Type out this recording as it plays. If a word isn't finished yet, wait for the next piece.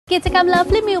กิจกรรม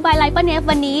Lovely Meal by Lipon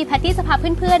วันนี้แพตตี้จะพาเ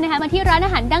พื่อนๆนะคะมาที่ร้านอ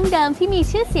าหารดั้งเดิมที่มี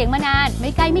ชื่อเสียงมานานไ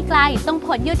ม่ไกลไม่ไกลตรงผ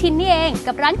ลโยธินนี่เอง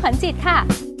กับร้านขวัญจิตค่ะ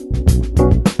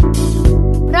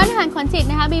ร้านอาหารขวัญจิต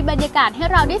นะคะมีบรรยากาศให้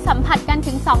เราได้สัมผัสกัน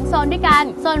ถึง2โซนด้วยกัน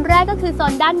โซนแรกก็คือโซ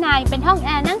นด้านในเป็นห้องแอ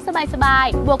ร์นั่งสบาย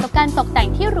ๆบวกกับการตกแต่ง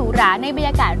ที่หรูหราในบรรย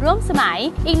ากาศร่วมสมัย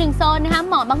อีก1โซนนะคะเ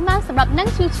หมาะมากๆสำหรับนั่ง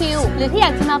ชิลๆหรือถ้าอย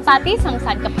ากจะมาปาร์ตี้สังส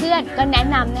รรค์กับเพื่อนก็แนะ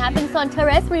นำนะคะเป็นโซนเทเ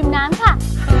รสริมน้ำค่ะ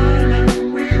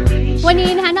วัน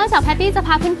นี้นะคะนอกจากแพตตี้จะพ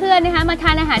าเพื่อนๆนะคะมาท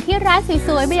านอาหารที่ร้านส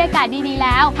วยๆบรรยากาศดีๆแ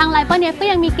ล้วทาง Lipon ก็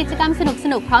ยังมีกิจกรรมส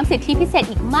นุกๆพร้อมสิทธิพิเศษ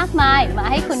อีกมากมายมา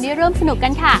ให้คุณได้ร่วมสนุกกั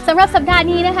นค่ะสำหรับสัปดาห์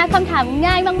นี้นะคะคำถาม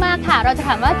ง่ายมากๆค่ะเราจะถ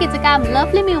ามว่ากิจกรรม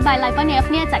Lovely Meal by Lipon เนี่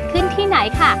ยจัดขึ้นที่ไหน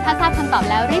ค่ะถ้าทราบคำตอบ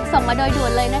แล้วรีบส่งมาโดยด่ว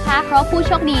นเลยนะคะเพราะผู้โ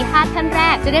ชคดี5ท่านแร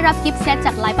กจะได้รับกิฟต์เซตจ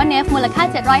าก Lipon มูลค่า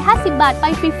750 บาทไป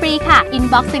ฟรีๆค่ะอิน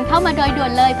บ็อกซ์เข้ามาโดยด่ว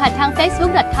นเลยผ่านทาง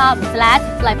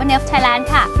facebook.com/liponthailand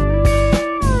ค่ะ